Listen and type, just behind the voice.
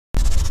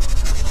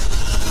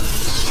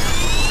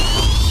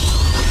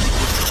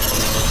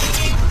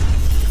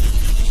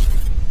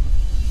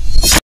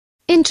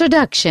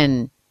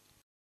Introduction.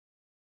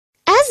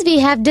 As we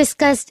have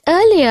discussed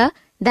earlier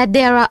that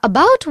there are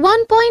about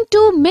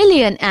 1.2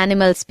 million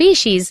animal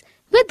species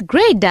with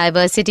great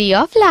diversity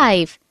of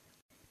life.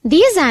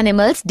 These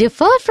animals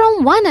differ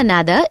from one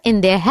another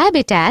in their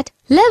habitat,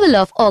 level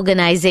of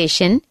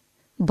organization,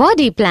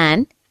 body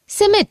plan,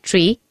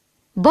 symmetry,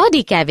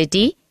 body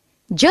cavity,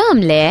 germ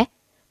layer,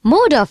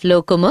 mode of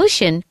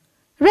locomotion,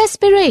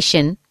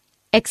 respiration,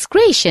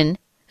 excretion,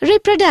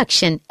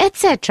 reproduction,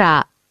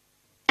 etc.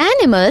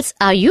 Animals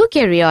are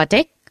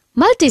eukaryotic,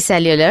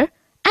 multicellular,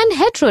 and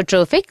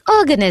heterotrophic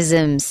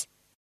organisms.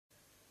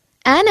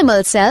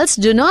 Animal cells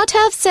do not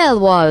have cell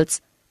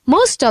walls.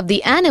 Most of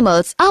the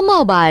animals are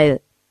mobile.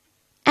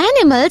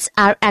 Animals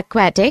are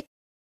aquatic,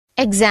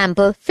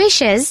 example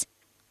fishes,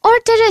 or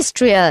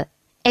terrestrial,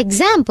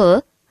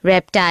 example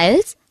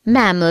reptiles,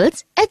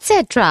 mammals,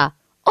 etc.,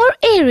 or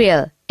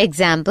aerial,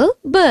 example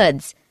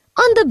birds,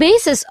 on the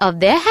basis of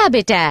their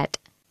habitat.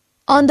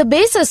 On the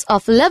basis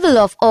of level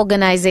of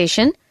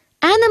organization,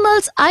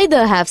 animals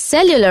either have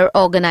cellular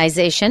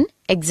organization,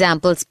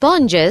 example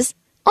sponges,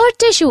 or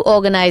tissue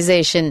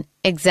organization,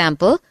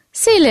 example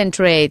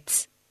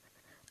coelentrates.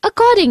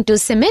 According to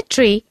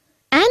symmetry,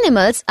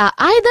 animals are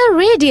either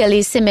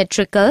radially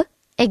symmetrical,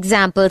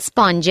 example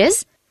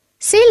sponges,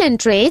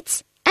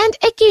 coelentrates, and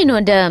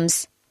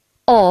echinoderms,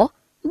 or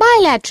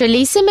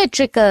bilaterally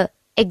symmetrical,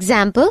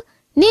 example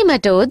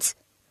nematodes,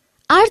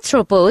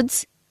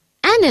 arthropods,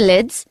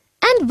 annelids,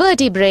 and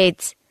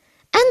vertebrates,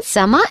 and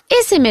some are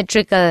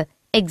asymmetrical,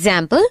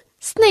 example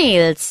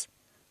snails.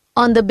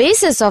 On the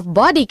basis of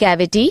body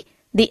cavity,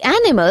 the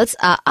animals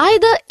are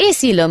either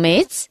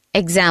acoelomates,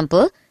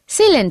 example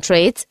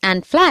coelentrates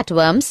and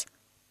flatworms,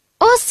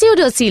 or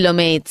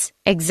pseudocoelomates,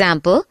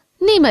 example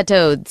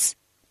nematodes.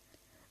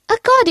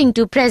 According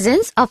to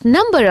presence of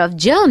number of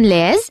germ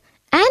layers,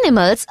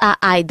 animals are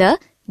either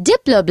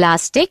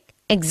diploblastic,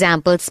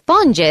 example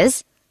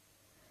sponges,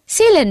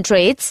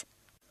 coelentrates,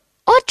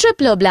 or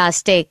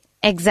triploblastic,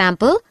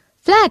 example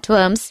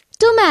flatworms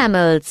to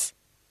mammals.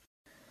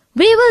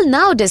 We will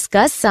now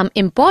discuss some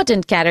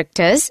important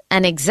characters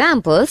and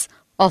examples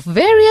of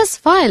various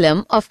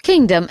phylum of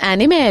kingdom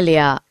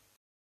Animalia.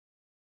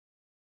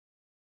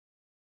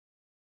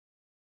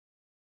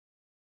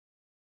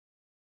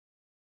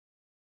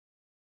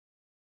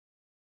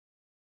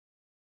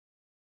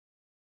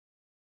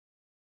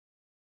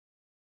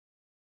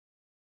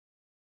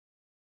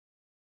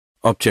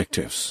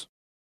 Objectives.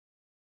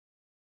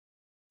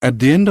 At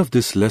the end of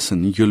this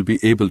lesson, you'll be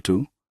able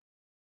to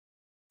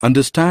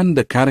understand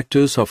the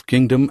characters of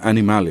kingdom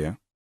Animalia,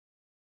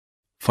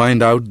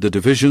 find out the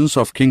divisions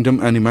of kingdom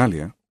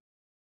Animalia,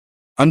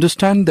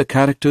 understand the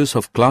characters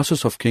of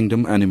classes of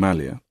kingdom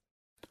Animalia,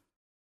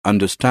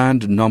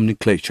 understand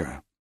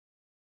nomenclature.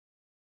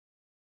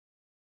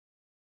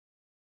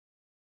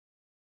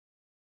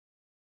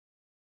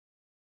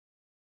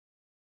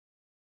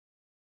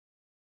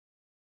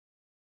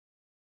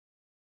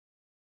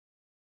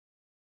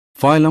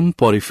 Phylum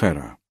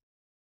Porifera.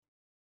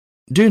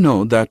 Do you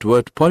know that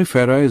word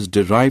porifera is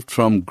derived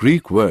from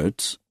Greek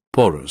words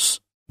porous,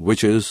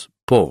 which is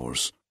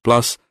pores,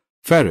 plus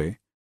fere,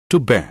 to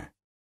bear,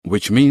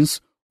 which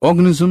means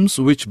organisms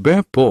which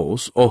bear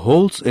pores or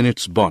holes in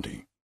its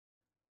body.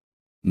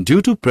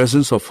 Due to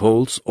presence of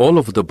holes all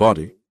over the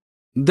body,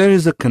 there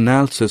is a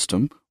canal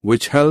system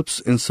which helps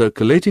in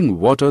circulating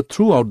water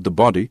throughout the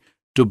body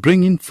to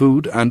bring in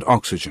food and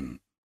oxygen.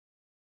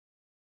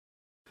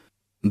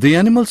 The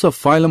animals of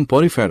phylum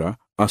Porifera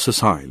are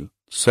sessile,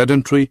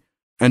 sedentary,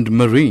 and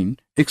marine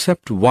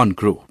except one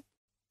group.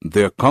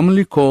 They are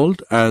commonly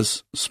called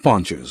as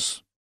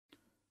sponges.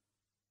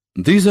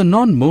 These are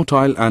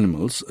non-motile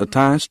animals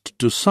attached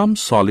to some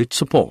solid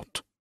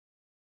support.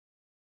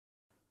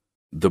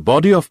 The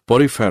body of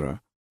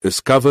Porifera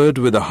is covered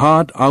with a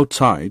hard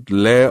outside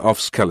layer of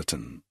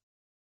skeleton.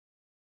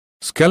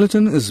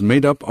 Skeleton is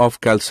made up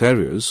of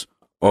calcareous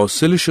or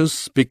siliceous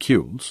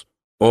spicules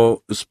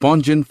or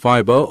spongin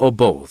fiber or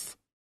both.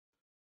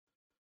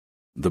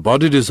 The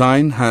body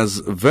design has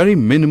very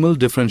minimal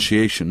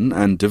differentiation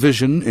and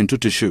division into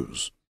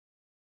tissues.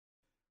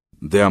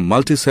 They are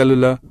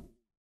multicellular,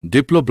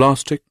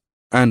 diploblastic,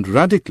 and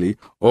radically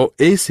or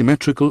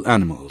asymmetrical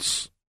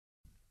animals.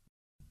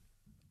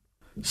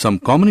 Some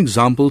common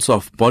examples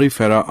of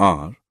Porifera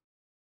are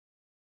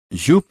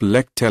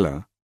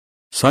Euplectella,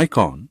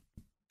 Cycon,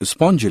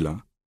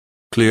 Spongilla,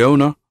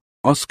 Cleona,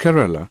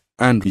 Oscarella,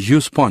 and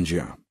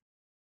Euspongia.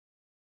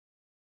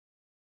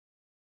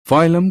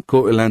 Phylum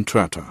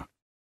Coelentrata.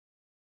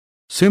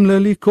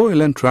 Similarly,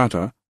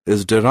 Coelentrata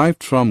is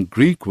derived from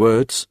Greek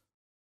words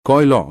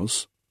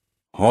koilos,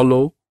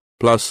 hollow,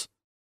 plus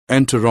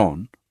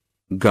enteron,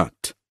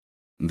 gut.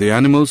 The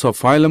animals of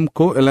phylum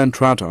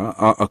Coelentrata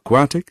are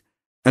aquatic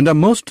and are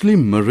mostly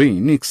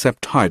marine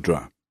except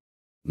Hydra.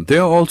 They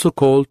are also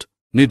called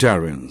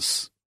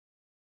cnidarians.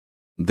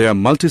 They are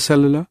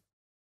multicellular,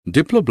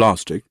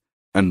 diploblastic,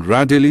 and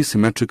radially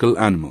symmetrical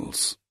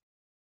animals.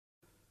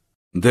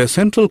 Their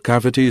central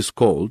cavity is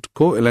called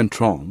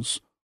coelentrons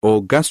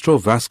or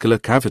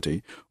gastrovascular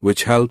cavity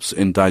which helps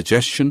in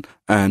digestion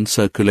and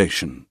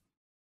circulation.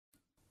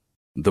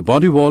 The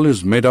body wall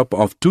is made up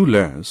of two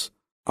layers,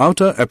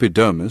 outer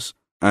epidermis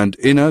and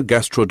inner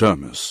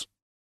gastrodermis.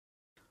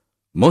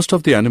 Most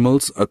of the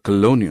animals are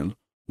colonial,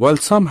 while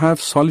some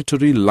have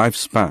solitary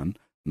lifespan,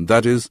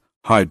 that is,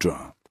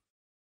 hydra.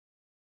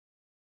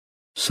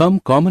 Some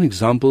common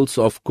examples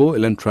of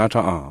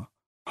coelentrata are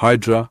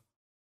hydra,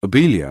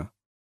 abelia,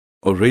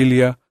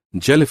 aurelia,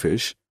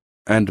 jellyfish,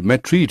 and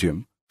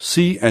metridium,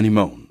 sea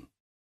anemone.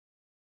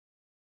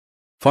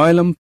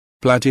 Phylum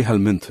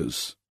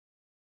Platyhelminthes.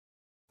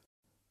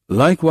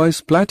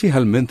 Likewise,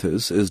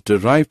 Platyhelminthes is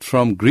derived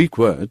from Greek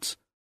words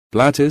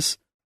platys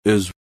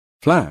is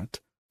flat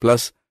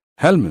plus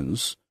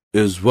helminths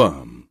is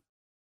worm.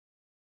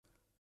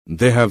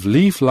 They have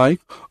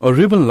leaf-like or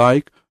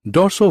ribbon-like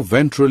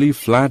dorso-ventrally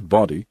flat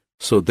body,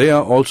 so they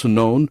are also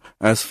known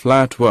as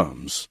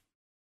flatworms.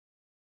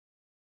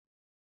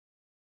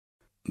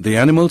 The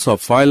animals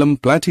of phylum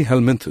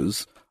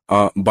Platyhelminthes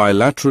are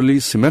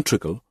bilaterally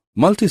symmetrical,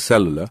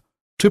 multicellular,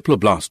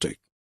 triploblastic.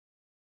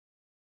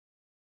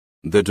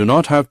 They do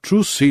not have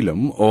true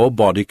coelom or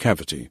body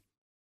cavity.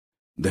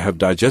 They have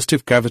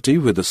digestive cavity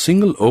with a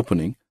single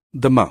opening,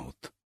 the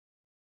mouth.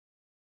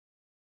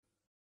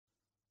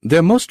 They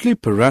are mostly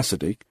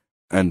parasitic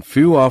and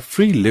few are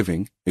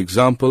free-living,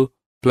 example,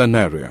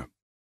 planaria.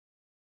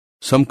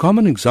 Some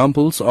common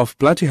examples of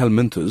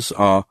Platyhelminthes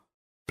are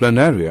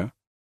planaria,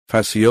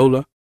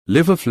 fasciola,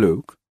 liver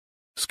fluke,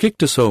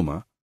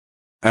 schistosoma,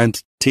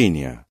 and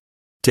taenia,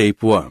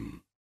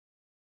 tapeworm.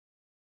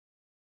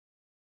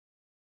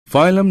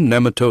 Phylum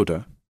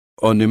Nematoda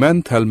or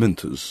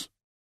Nemanthelminthes.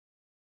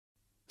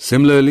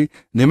 Similarly,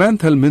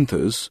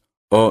 Nemanthelminthes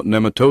or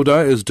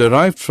Nematoda is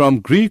derived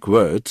from Greek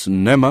words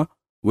nema,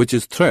 which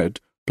is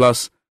thread,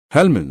 plus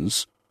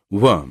helminths,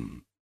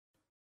 worm.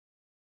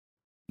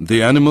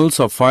 The animals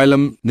of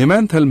phylum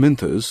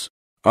Nemanthelminthes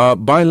are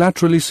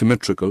bilaterally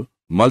symmetrical,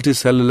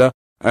 multicellular,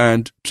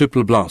 and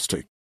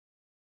triploblastic.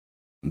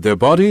 Their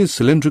body is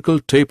cylindrical,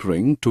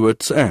 tapering to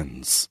its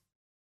ends.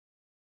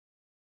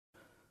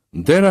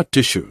 There are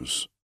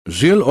tissues.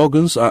 Real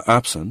organs are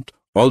absent,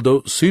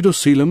 although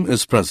pseudocoelom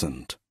is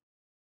present.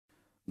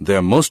 They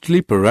are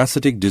mostly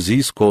parasitic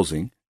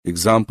disease-causing,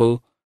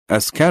 example,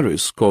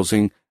 ascaris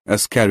causing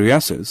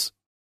ascariasis,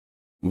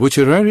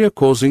 Wuchereria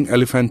causing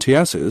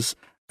elephantiasis,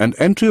 and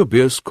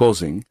enterobius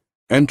causing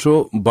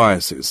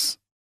enterobiasis.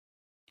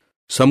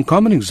 Some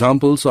common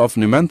examples of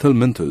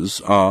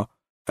Nemanthelminthes are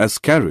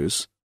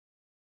ascaris,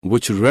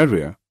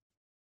 Wuchereria,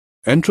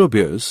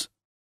 enterobius,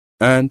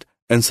 and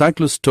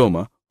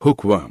encyclostoma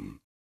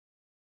hookworm.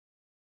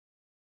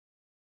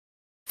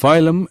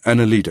 Phylum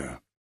Annelida.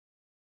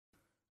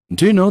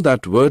 Do you know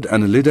that word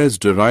Annelida is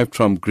derived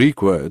from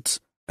Greek words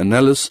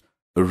annelus,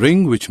 a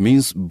ring, which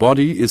means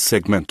body is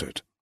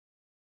segmented?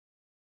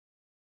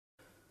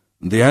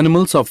 The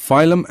animals of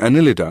phylum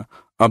Annelida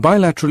are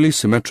bilaterally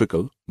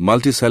symmetrical,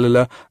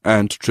 multicellular,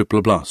 and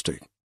triploblastic.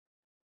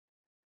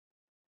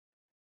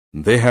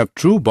 They have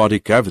true body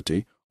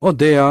cavity, or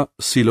they are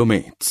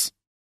coelomates.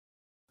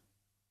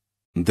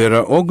 There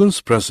are organs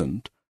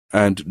present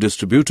and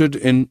distributed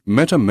in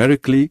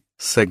metamerically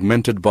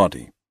segmented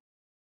body.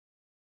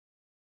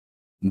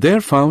 They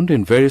are found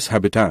in various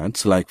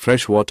habitats like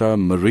freshwater,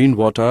 marine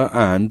water,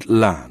 and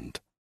land.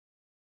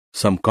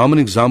 Some common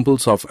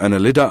examples of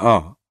Annelida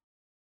are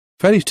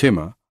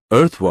Feritema,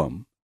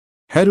 earthworm,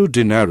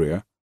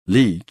 Herudinaria,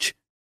 leech,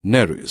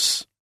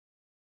 Nereis.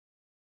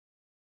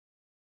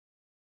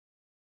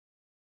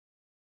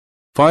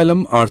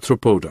 Phylum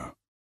Arthropoda.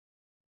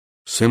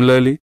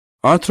 Similarly,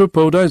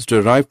 Arthropoda is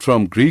derived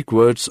from Greek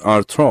words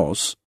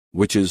arthros,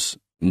 which is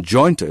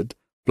jointed,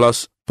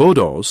 plus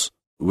podos,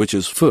 which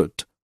is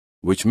foot,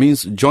 which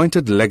means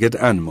jointed-legged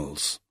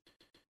animals.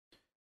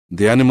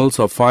 The animals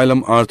of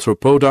phylum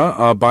Arthropoda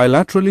are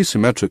bilaterally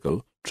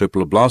symmetrical,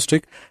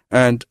 triploblastic,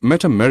 and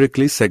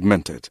metamerically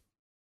segmented.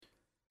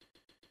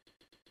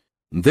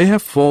 They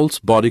have false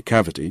body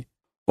cavity,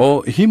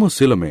 or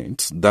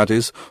hemocoelomates, that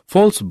is,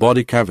 false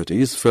body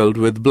cavity is filled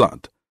with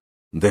blood.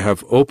 They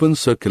have open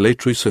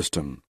circulatory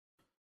system.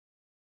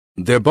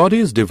 Their body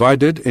is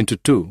divided into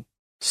two,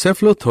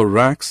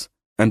 cephalothorax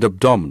and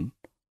abdomen,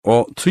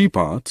 or three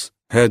parts,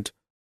 head,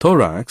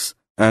 thorax,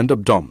 and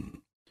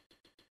abdomen.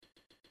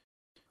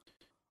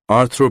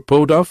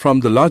 Arthropoda from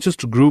the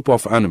largest group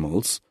of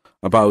animals,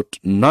 about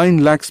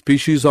 9 lakh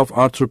species of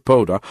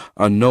arthropoda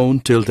are known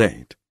till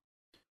date.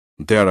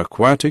 They are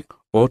aquatic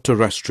or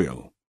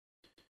terrestrial.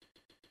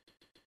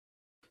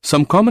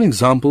 Some common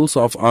examples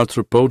of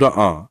arthropoda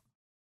are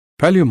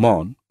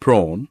Paleomon,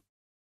 prawn,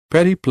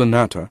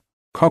 Periplanata,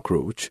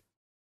 cockroach,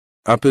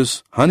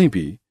 Apis,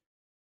 honeybee,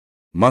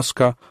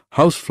 Musca,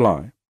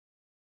 housefly,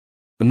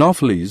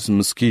 Anopheles,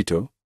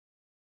 mosquito,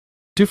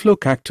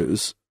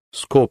 Typhlocactus,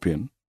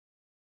 scorpion,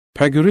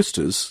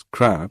 Pagoristus,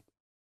 crab,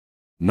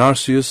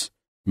 Narcissus,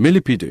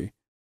 millipede,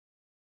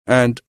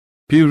 and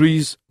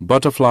Puris,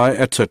 butterfly,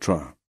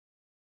 etc.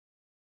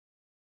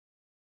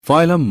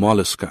 Phylum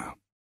Mollusca.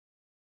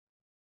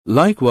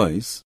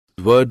 Likewise,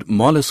 the word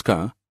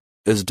mollusca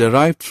is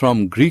derived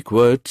from Greek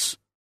words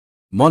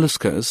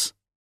molluscus,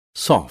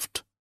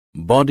 soft,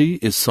 body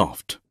is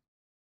soft.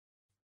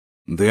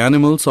 The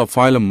animals of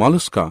phylum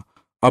Mollusca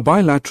are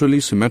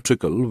bilaterally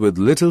symmetrical with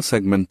little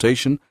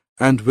segmentation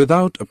and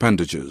without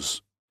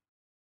appendages.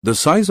 The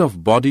size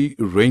of body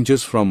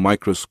ranges from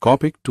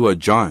microscopic to a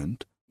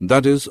giant,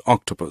 that is,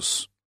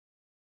 octopus.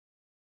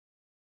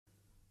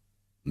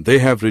 They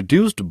have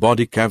reduced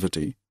body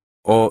cavity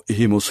or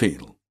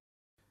hemocoel.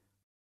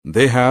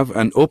 They have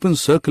an open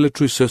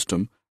circulatory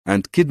system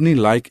and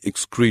kidney-like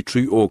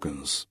excretory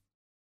organs.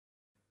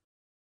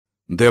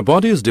 Their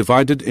body is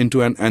divided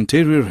into an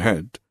anterior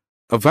head,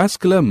 a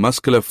vascular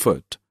muscular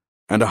foot,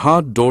 and a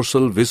hard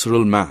dorsal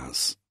visceral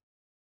mass.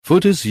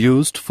 Foot is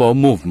used for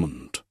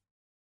movement.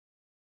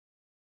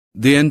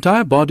 The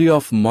entire body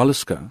of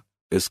mollusca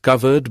is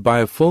covered by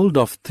a fold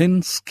of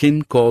thin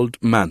skin called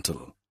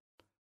mantle.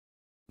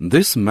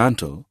 This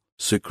mantle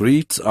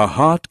secretes a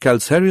hard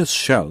calcareous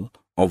shell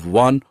of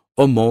one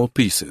or more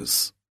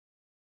pieces.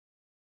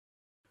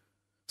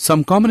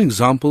 Some common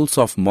examples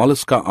of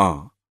mollusca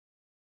are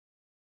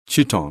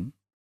chiton,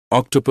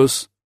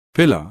 octopus,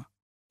 pilla,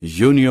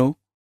 unio,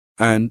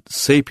 and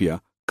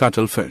sepia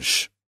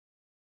cuttlefish.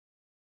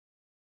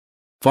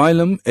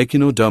 Phylum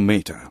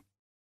Echinodermata.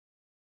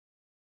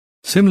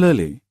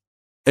 Similarly,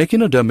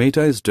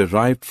 Echinodermata is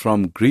derived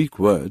from Greek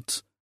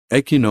words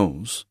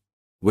echinos,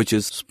 which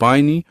is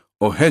spiny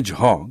or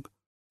hedgehog,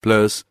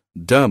 plus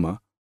derma,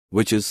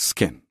 which is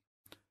skin.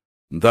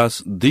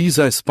 Thus, these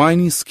are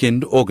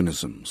spiny-skinned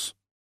organisms.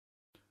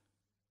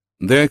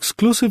 They are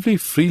exclusively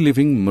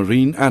free-living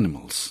marine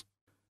animals.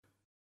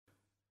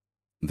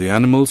 The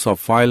animals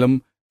of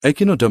phylum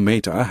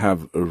Echinodermata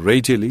have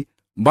radially,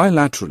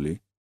 bilaterally,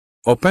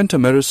 or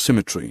pentamerous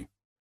symmetry.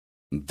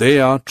 They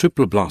are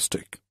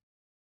triploblastic.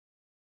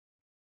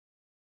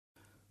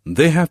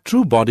 They have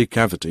true body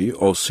cavity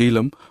or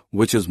coelom,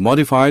 which is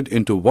modified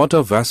into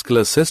water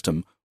vascular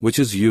system, which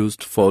is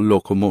used for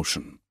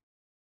locomotion.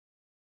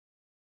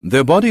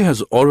 Their body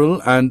has oral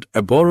and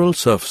aboral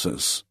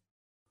surfaces.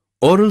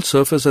 Oral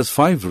surface has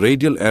 5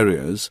 radial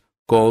areas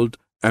called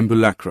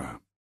ambulacra.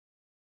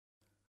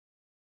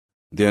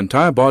 The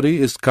entire body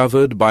is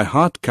covered by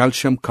hard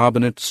calcium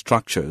carbonate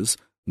structures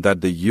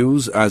that they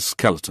use as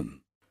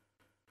skeleton.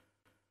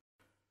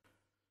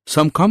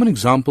 Some common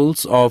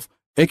examples of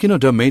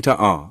Echinodermata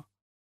are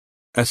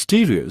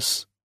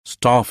Asterius,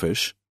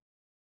 starfish,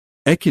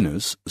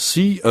 Echinus,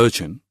 sea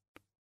urchin,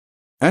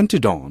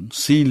 Antedon,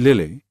 sea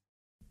lily,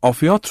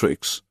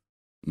 Ophiothrix,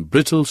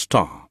 brittle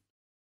star.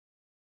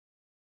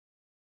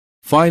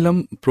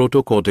 Phylum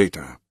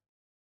Protochordata.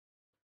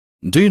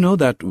 Do you know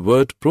that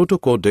word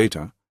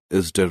protochordata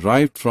is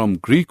derived from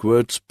Greek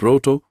words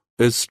proto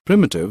is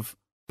primitive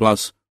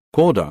plus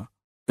chorda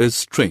is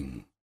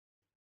string.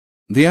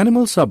 The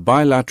animals are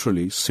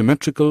bilaterally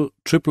symmetrical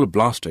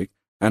triploblastic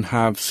and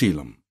have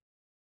coelom.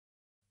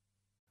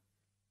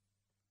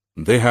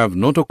 They have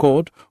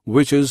notochord,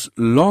 which is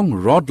long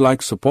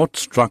rod-like support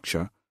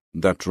structure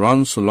that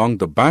runs along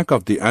the back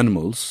of the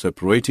animals,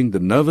 separating the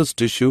nervous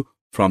tissue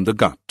from the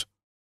gut.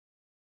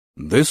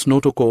 This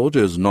notochord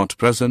is not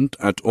present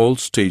at all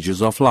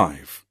stages of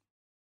life.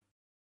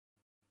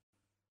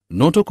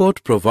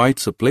 Notochord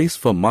provides a place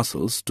for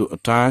muscles to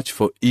attach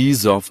for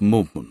ease of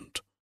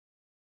movement.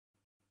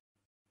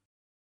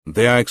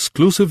 They are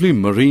exclusively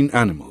marine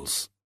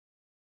animals.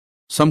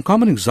 Some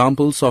common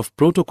examples of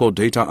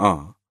protochordata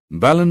are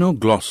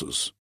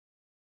Balanoglossus.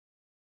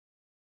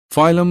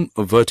 Phylum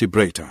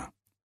Vertebrata.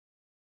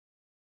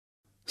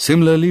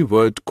 Similarly,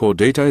 word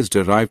chordata is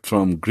derived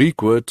from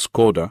Greek words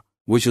chorda,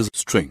 which is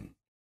string.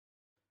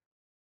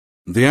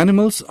 The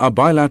animals are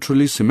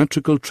bilaterally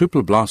symmetrical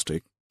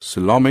triploblastic,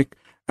 coelomic,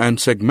 and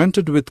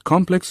segmented with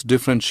complex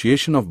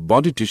differentiation of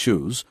body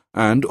tissues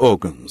and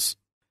organs.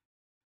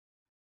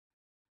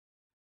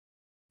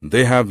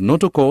 They have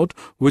notochord,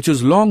 which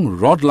is long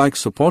rod-like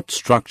support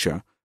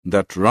structure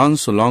that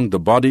runs along the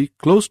body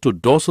close to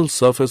dorsal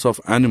surface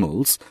of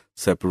animals,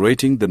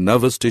 separating the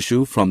nervous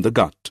tissue from the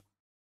gut.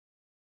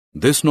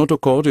 This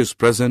notochord is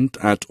present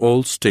at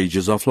all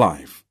stages of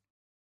life.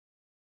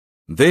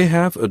 They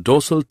have a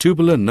dorsal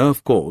tubular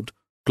nerve cord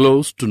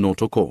close to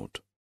notochord.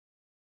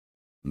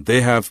 They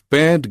have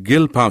paired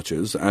gill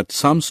pouches at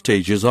some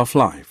stages of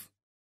life.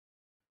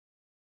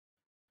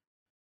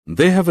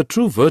 They have a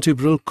true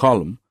vertebral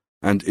column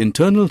and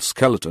internal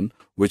skeleton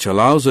which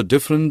allows a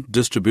different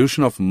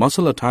distribution of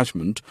muscle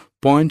attachment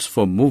points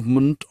for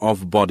movement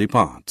of body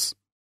parts.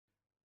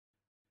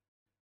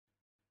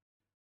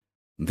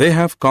 They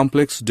have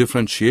complex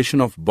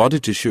differentiation of body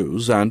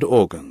tissues and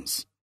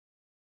organs.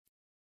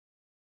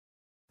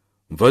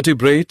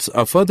 Vertebrates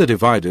are further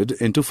divided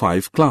into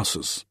 5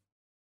 classes: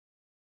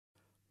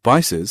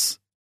 Pisces,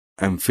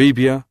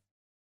 Amphibia,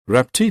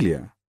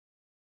 Reptilia,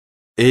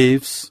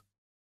 Aves,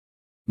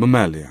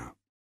 Mammalia.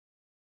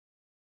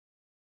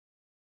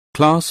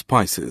 Class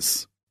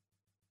Pisces.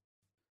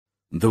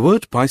 The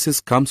word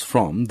Pisces comes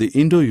from the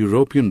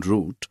Indo-European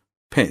root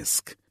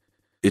pesc.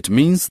 It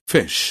means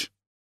fish.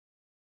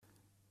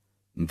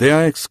 They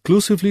are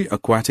exclusively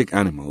aquatic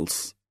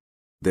animals.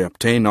 They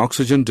obtain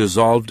oxygen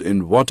dissolved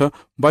in water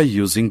by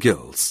using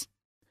gills.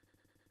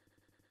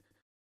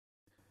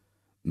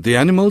 The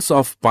animals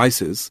of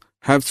Pisces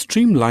have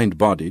streamlined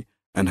body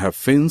and have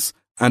fins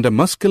and a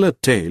muscular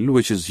tail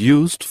which is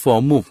used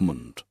for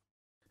movement.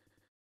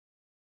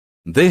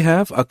 They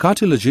have a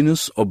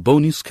cartilaginous or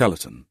bony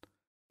skeleton.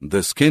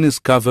 The skin is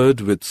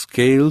covered with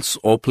scales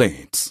or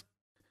plates.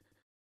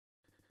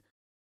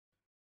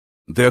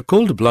 They are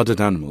cold-blooded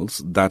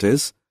animals, that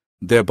is,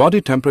 their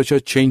body temperature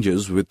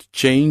changes with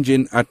change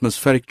in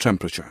atmospheric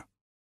temperature.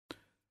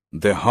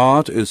 Their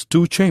heart is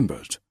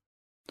two-chambered.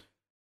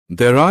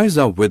 Their eyes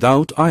are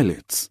without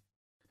eyelids.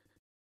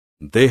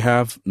 They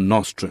have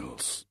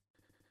nostrils.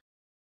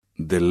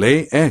 They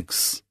lay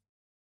eggs.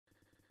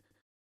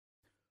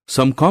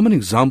 Some common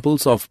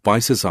examples of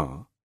Pisces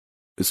are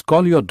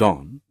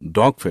Scoliodon,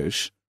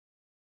 dogfish,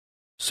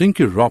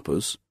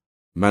 Syncheuropus,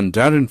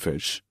 mandarin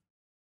fish,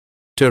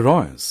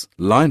 Pterois,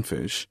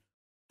 lionfish,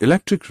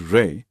 electric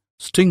ray,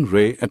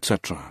 stingray,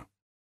 etc.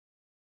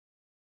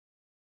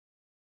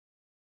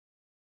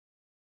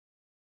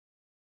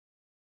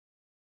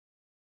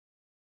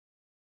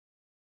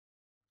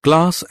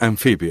 Class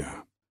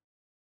Amphibia.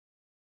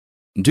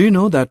 Do you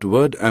know that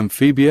word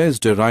amphibia is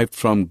derived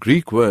from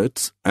Greek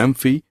words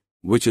amphi,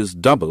 which is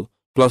double,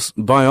 plus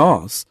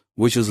bios,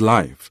 which is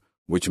life,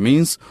 which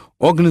means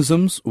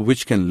organisms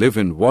which can live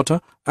in water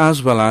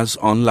as well as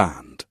on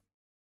land.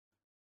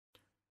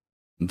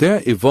 They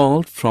are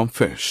evolved from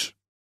fish,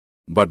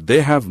 but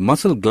they have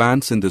muscle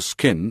glands in the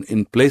skin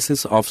in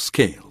places of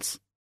scales.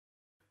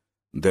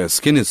 Their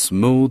skin is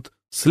smooth,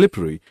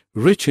 slippery,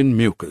 rich in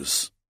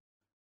mucus.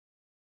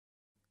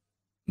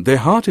 Their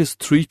heart is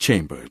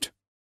three-chambered.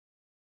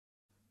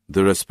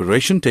 The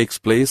respiration takes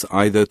place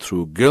either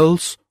through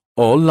gills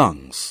or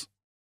lungs.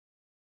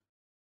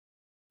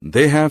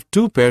 They have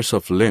two pairs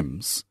of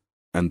limbs,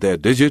 and their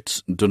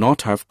digits do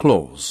not have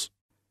claws.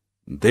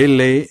 They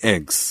lay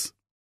eggs.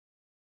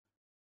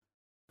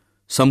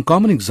 Some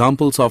common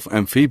examples of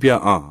amphibia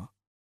are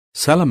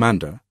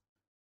salamander,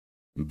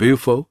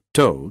 bufo,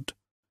 toad,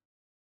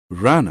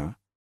 rana,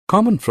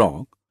 common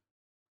frog,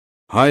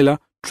 hyla,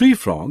 tree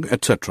frog,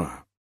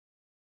 etc.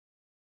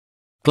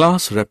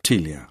 Class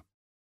Reptilia.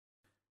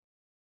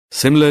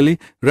 Similarly,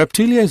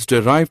 reptilia is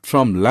derived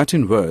from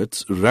Latin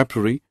words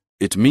repere.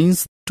 It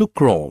means to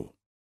crawl.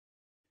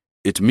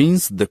 It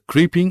means the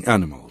creeping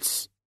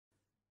animals.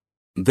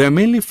 They are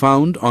mainly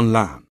found on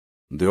land.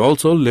 They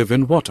also live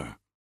in water.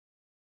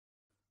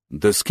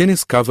 The skin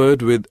is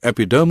covered with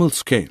epidermal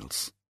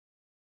scales.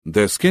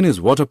 Their skin is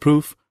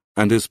waterproof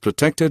and is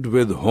protected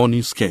with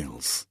horny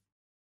scales.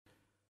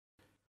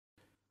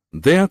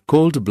 They are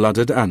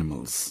cold-blooded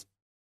animals.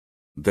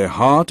 Their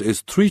heart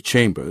is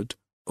three-chambered.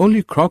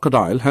 Only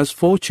crocodile has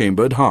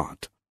four-chambered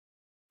heart.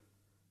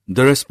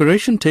 The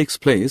respiration takes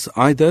place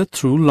either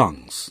through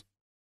lungs.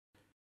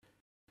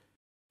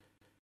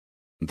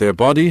 Their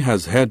body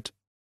has head,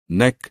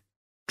 neck,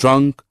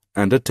 trunk,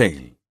 and a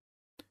tail.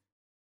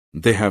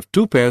 They have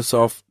two pairs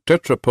of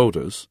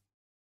tetrapods,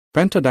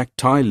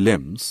 pentadactyl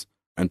limbs,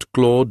 and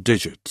clawed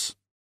digits.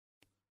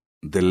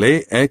 They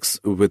lay eggs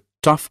with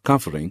tough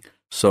covering,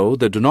 so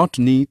they do not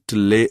need to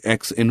lay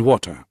eggs in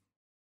water.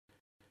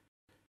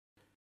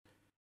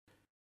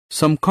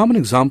 Some common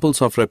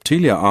examples of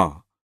reptilia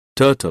are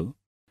turtle,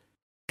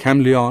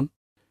 chameleon,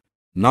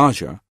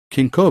 naja,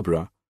 king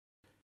cobra,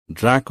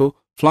 draco,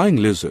 flying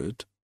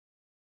lizard,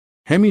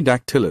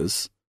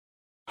 hemidactylus,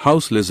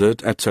 house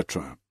lizard,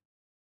 etc.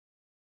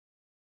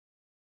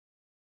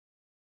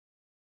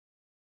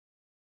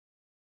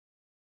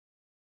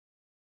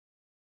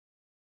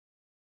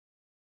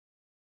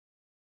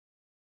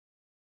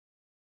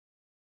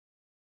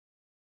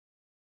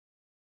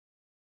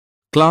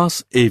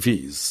 Class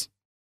Aves.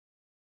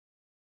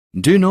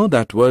 Do you know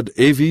that word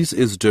aves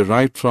is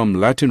derived from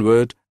Latin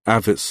word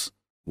avis,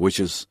 which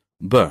is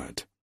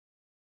bird?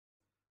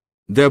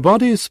 Their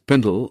body is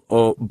spindle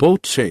or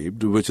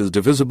boat-shaped, which is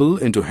divisible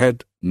into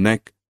head,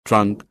 neck,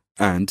 trunk,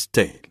 and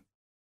tail.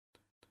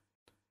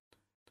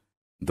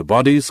 The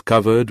body is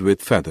covered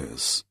with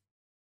feathers.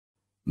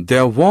 They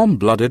are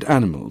warm-blooded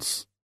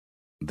animals.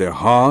 Their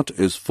heart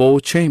is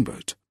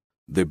four-chambered.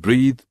 They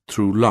breathe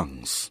through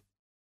lungs.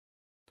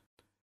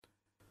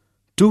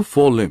 Two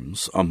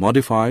forelimbs are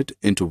modified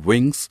into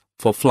wings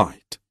for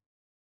flight.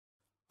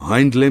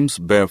 Hind limbs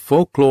bear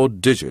four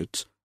clawed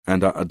digits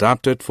and are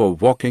adapted for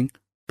walking,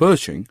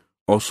 perching,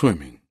 or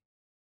swimming.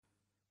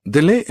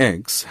 They lay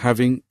eggs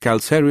having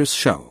calcareous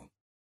shell.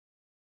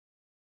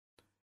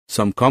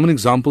 Some common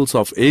examples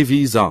of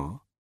aves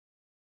are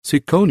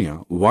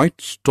Ciconia,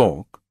 white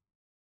stork,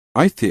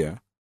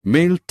 Ithia,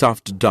 male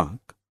tuft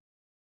duck,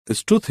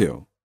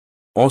 Struthio,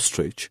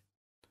 ostrich,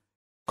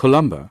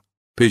 Columba,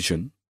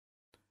 pigeon,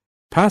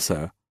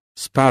 Passer,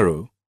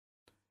 sparrow,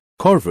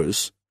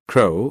 Corvus,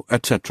 crow,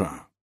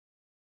 etc.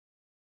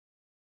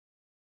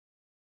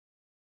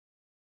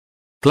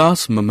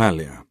 Class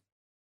Mammalia.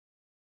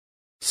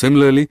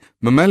 Similarly,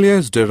 mammalia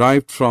is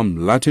derived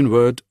from Latin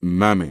word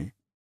mamme,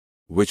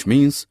 which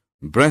means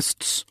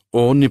breasts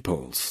or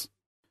nipples.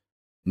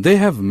 They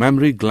have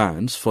mammary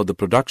glands for the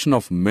production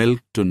of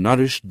milk to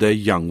nourish their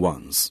young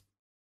ones.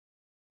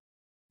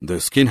 Their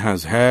skin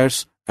has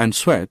hairs and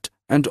sweat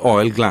and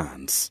oil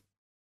glands.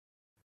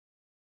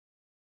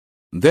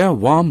 They are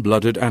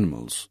warm-blooded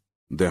animals.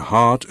 Their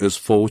heart is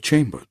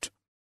four-chambered.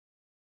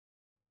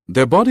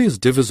 Their body is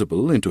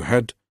divisible into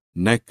head,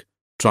 neck,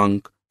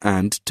 trunk,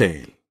 and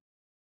tail.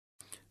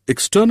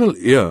 External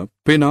ear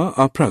pinna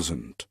are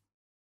present.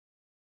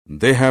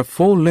 They have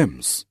four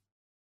limbs.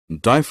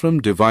 Diaphragm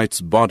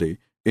divides body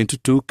into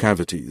two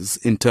cavities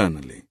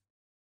internally.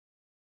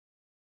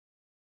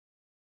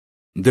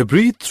 They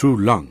breathe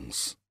through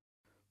lungs.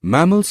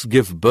 Mammals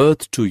give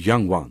birth to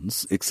young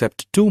ones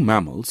except two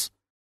mammals,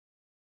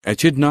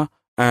 Echidna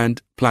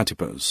and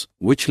Platypus,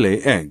 which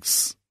lay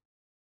eggs.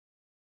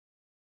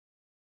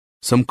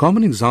 Some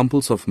common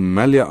examples of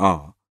mammalia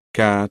are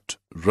cat,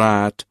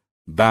 rat,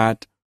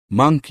 bat,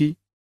 monkey,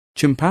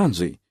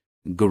 chimpanzee,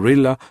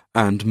 gorilla,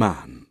 and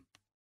man.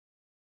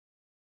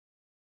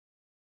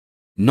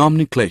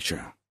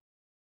 Nomenclature.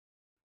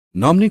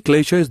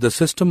 Nomenclature is the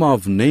system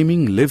of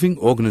naming living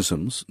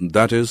organisms,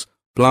 that is,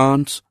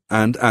 plants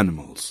and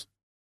animals.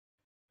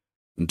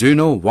 Do you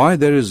know why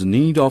there is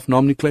need of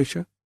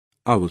nomenclature?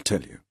 I will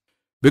tell you.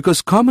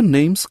 Because common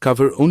names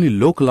cover only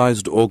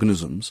localized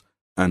organisms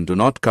and do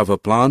not cover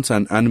plants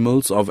and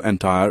animals of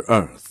entire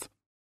earth.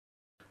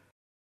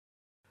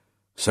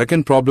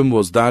 Second problem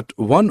was that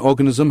one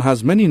organism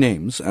has many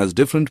names as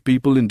different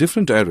people in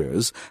different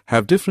areas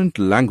have different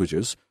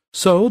languages,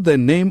 so they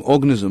name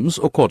organisms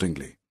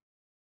accordingly.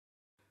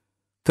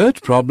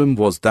 Third problem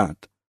was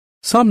that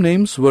some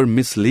names were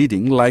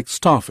misleading, like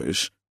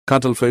starfish,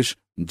 cuttlefish,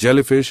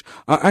 jellyfish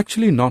are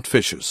actually not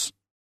fishes.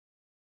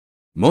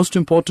 Most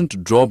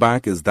important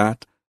drawback is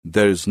that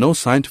there is no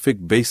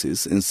scientific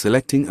basis in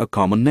selecting a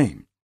common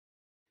name.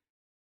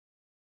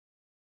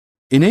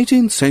 In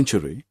 18th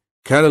century,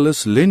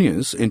 Carolus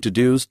Linnaeus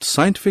introduced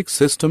scientific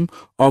system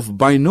of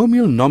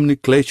binomial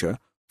nomenclature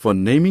for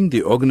naming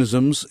the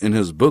organisms in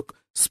his book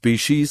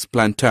Species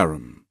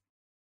Plantarum.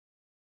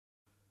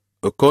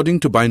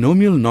 According to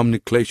binomial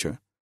nomenclature,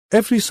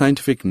 every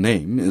scientific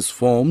name is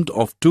formed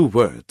of two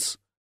words,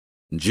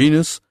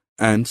 genus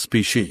and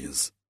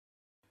species.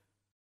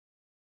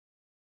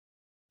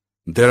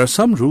 There are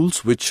some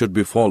rules which should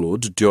be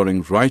followed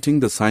during writing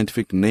the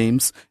scientific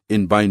names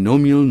in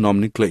binomial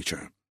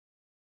nomenclature.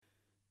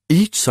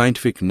 Each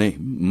scientific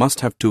name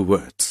must have two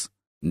words,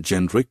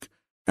 generic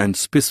and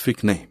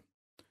specific name.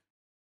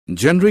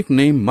 Generic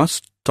name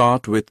must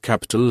start with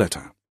capital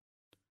letter.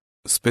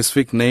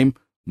 Specific name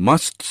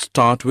must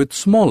start with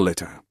small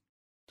letter.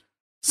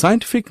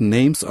 Scientific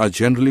names are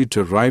generally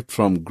derived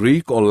from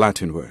Greek or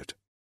Latin word.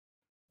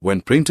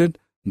 When printed,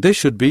 they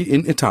should be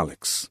in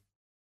italics.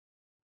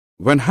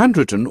 When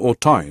handwritten or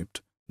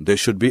typed, they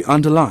should be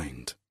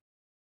underlined.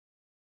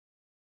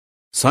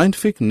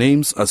 Scientific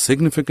names are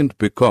significant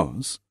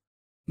because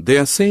they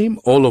are same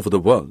all over the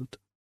world.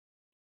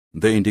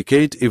 They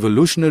indicate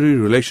evolutionary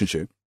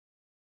relationship.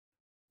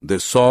 They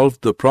solve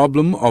the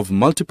problem of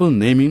multiple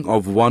naming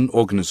of one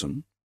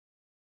organism.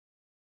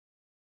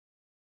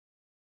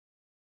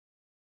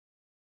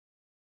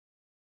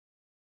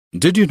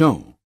 Did you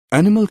know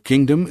animal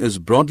kingdom is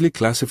broadly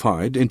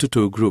classified into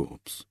two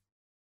groups?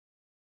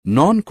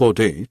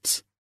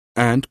 Non-chordates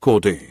and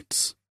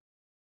chordates.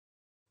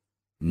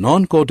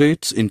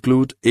 Non-chordates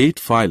include 8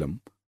 phylum: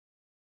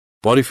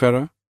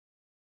 Porifera,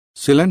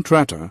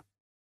 Coelenterata,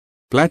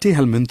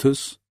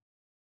 Platyhelminthes,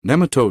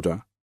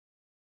 Nematoda,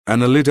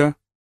 Annelida,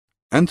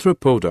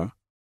 Arthropoda,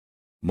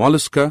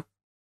 Mollusca,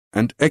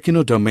 and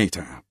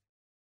Echinodermata.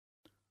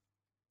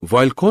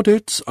 While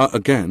chordates are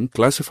again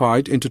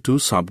classified into two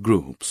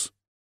subgroups,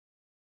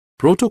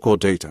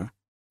 Protochordata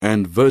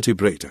and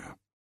Vertebrata.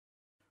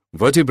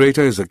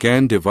 Vertebrata is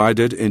again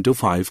divided into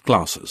 5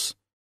 classes: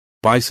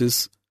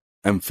 Pisces,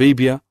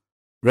 Amphibia,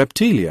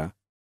 Reptilia,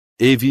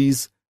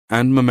 Aves,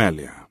 and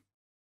Mammalia.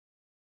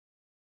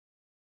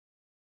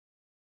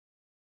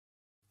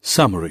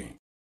 Summary.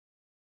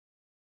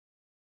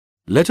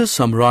 Let us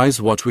summarize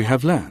what we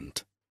have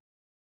learned.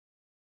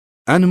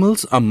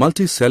 Animals are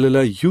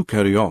multicellular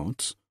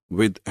eukaryotes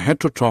with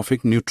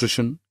heterotrophic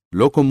nutrition,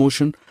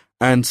 locomotion,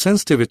 and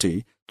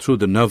sensitivity through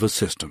the nervous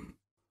system.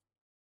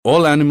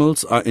 All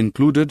animals are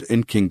included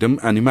in kingdom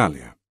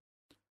Animalia.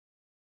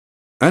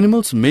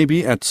 Animals may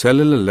be at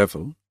cellular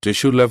level,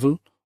 tissue level,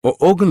 or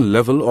organ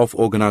level of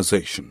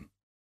organization.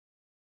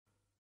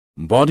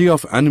 Body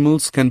of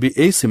animals can be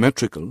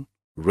asymmetrical,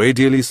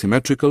 radially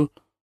symmetrical,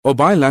 or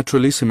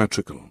bilaterally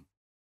symmetrical.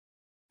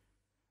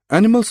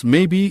 Animals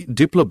may be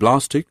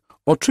diploblastic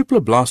or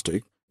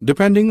triploblastic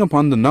depending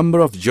upon the number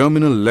of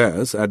germinal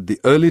layers at the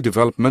early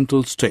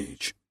developmental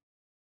stage.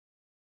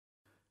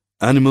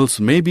 Animals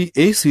may be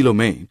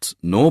acoelomates,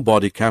 no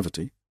body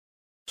cavity,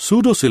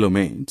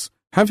 pseudocoelomates,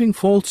 having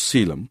false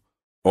coelom,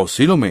 or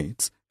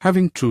coelomates,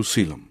 having true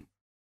coelom.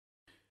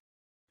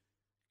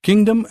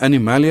 Kingdom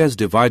Animalia is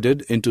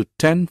divided into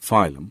 10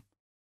 phylum: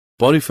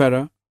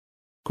 Porifera,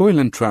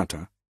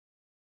 Coelenterata,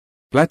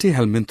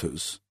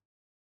 Platyhelminthes,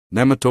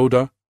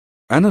 Nematoda,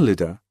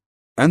 Annelida,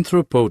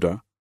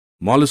 Arthropoda,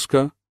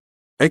 mollusca,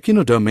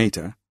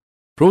 echinodermata,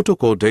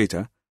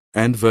 protochordata,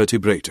 and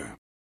vertebrata.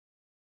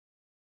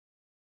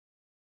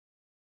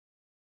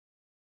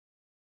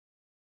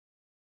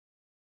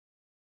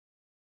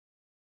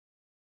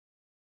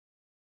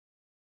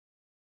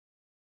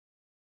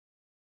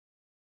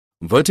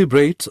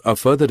 Vertebrates are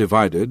further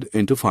divided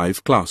into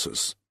 5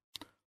 classes: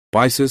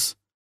 Pisces,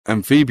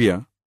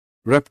 Amphibia,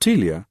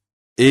 Reptilia,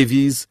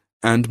 Aves,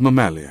 and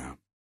Mammalia.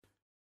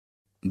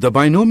 The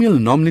binomial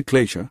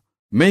nomenclature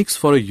makes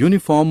for a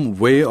uniform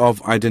way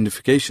of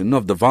identification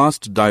of the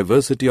vast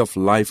diversity of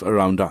life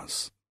around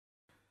us.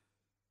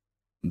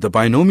 The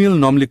binomial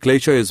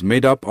nomenclature is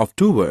made up of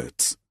 2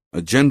 words,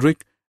 a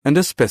generic and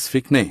a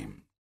specific name.